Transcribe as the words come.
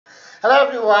Hello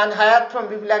everyone, Hayat from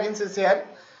Plugins is here.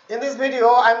 In this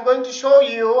video, I'm going to show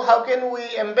you how can we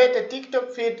embed a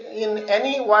TikTok feed in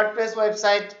any WordPress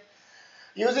website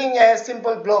using a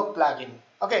simple blog plugin.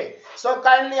 Okay, so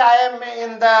currently I am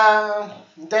in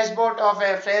the dashboard of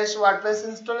a fresh WordPress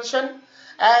installation,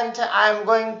 and I'm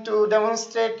going to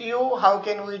demonstrate you how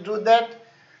can we do that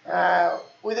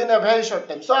within a very short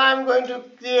time. So I'm going to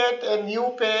create a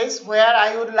new page where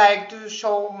I would like to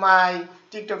show my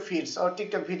TikTok feeds or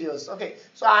TikTok videos. Okay,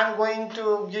 so I'm going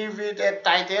to give it a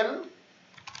title,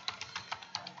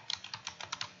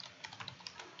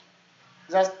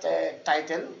 just a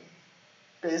title,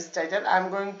 page title.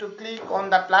 I'm going to click on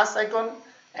the plus icon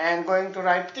and going to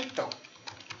write TikTok.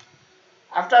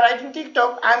 After writing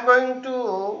TikTok, I'm going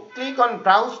to click on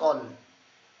browse all.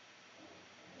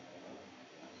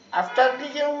 After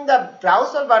clicking the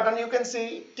browse all button, you can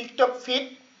see TikTok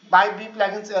feed by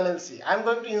Plugins LLC. I'm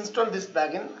going to install this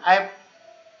plugin.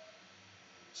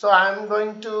 So I'm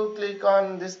going to click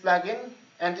on this plugin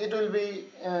and it will be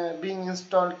being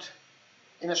installed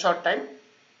in a short time.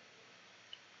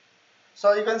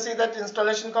 So you can see that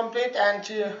installation complete,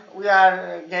 and we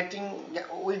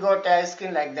got a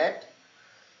screen like that.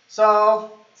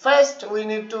 So first we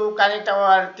need to connect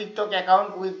our TikTok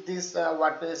account with this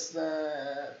WordPress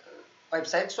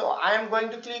website. So I am going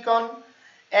to click on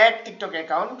add TikTok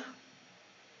account.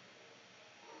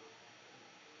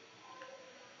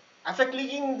 After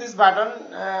clicking this button,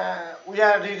 we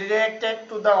are redirected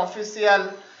to the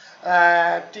official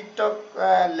TikTok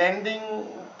landing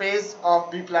page of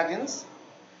Plugins.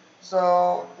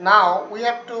 So now we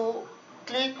have to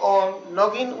click on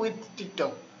login with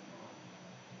TikTok.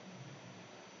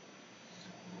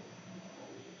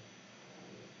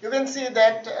 You can see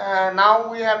that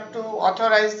now we have to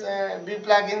authorize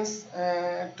Plugins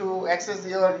to access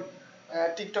your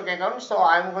TikTok account. So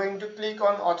I'm going to click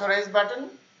on authorize button.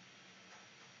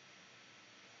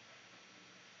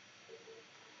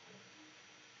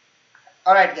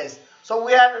 Alright guys, so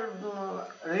we are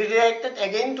redirected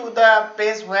again to the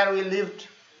page where we lived.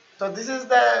 So this is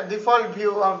the default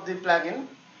view of the plugin.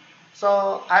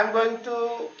 So I'm going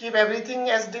to keep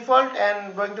everything as default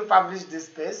and going to publish this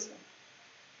page.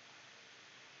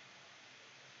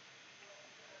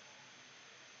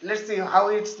 Let's see how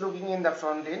it's looking in the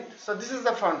front end. So this is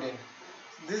the front end.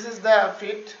 This is the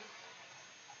feed,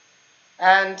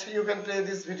 and you can play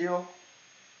this video.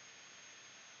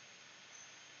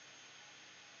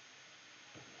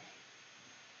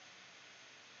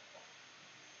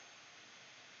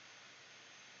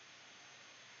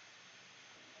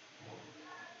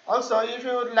 Also, if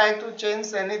you would like to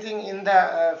change anything in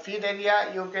the feed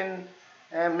area, you can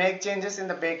make changes in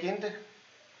the backend.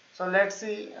 So let's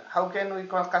see how can we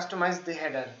customize the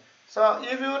header. So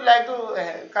if you would like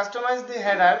to customize the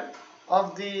header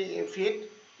of the feed,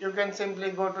 you can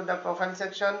simply go to the profile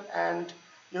section and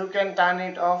you can turn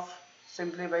it off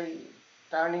simply by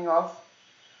turning off.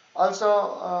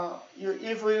 Also,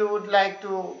 if you would like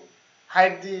to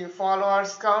hide the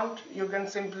followers count, you can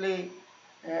simply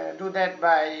do that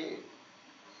by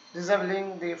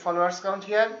disabling the followers count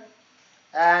here,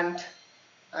 and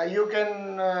you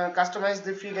can customize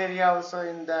the feed area also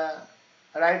in the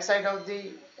right side of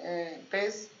the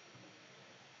page.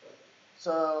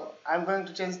 So I'm going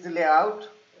to change the layout.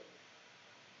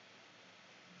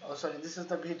 Oh sorry, this is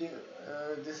the video,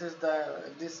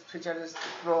 this feature is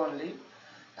pro only.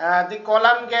 The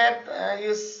column gap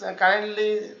is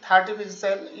currently 30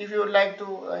 pixel. If you would like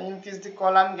to increase the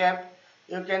column gap,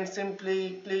 you can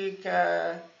simply click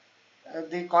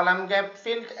the column gap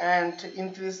field and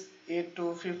increase it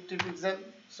to 50 pixel.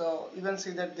 So you can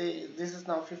see that this is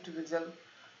now 50 pixel.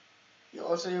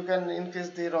 You can increase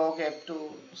the row gap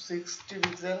to 60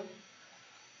 pixel.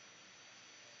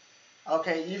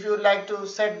 Okay, if you would like to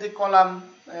set the column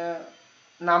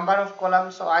number of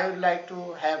columns, so I would like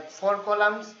to have 4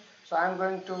 columns, so I'm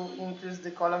going to increase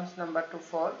the columns number to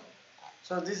 4.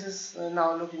 So this is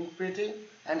now looking pretty,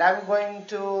 and I'm going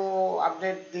to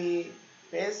update the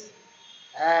page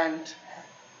and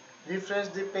refresh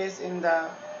the page in the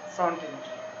front end.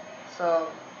 So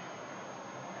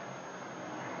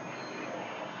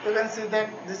you can see that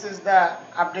this is the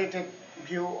updated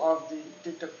view of the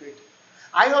TikTok feed.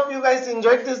 I hope you guys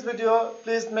enjoyed this video.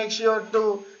 Please make sure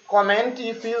to comment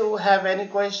if you have any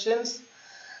questions,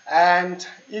 and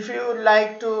if you would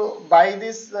like to buy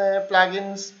this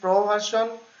plugins pro version,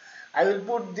 I will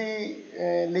put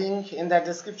the link in the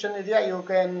description area. You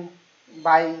can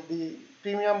buy the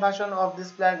premium version of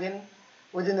this plugin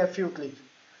within a few clicks.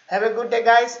 Have a good day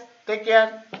guys. Take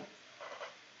care.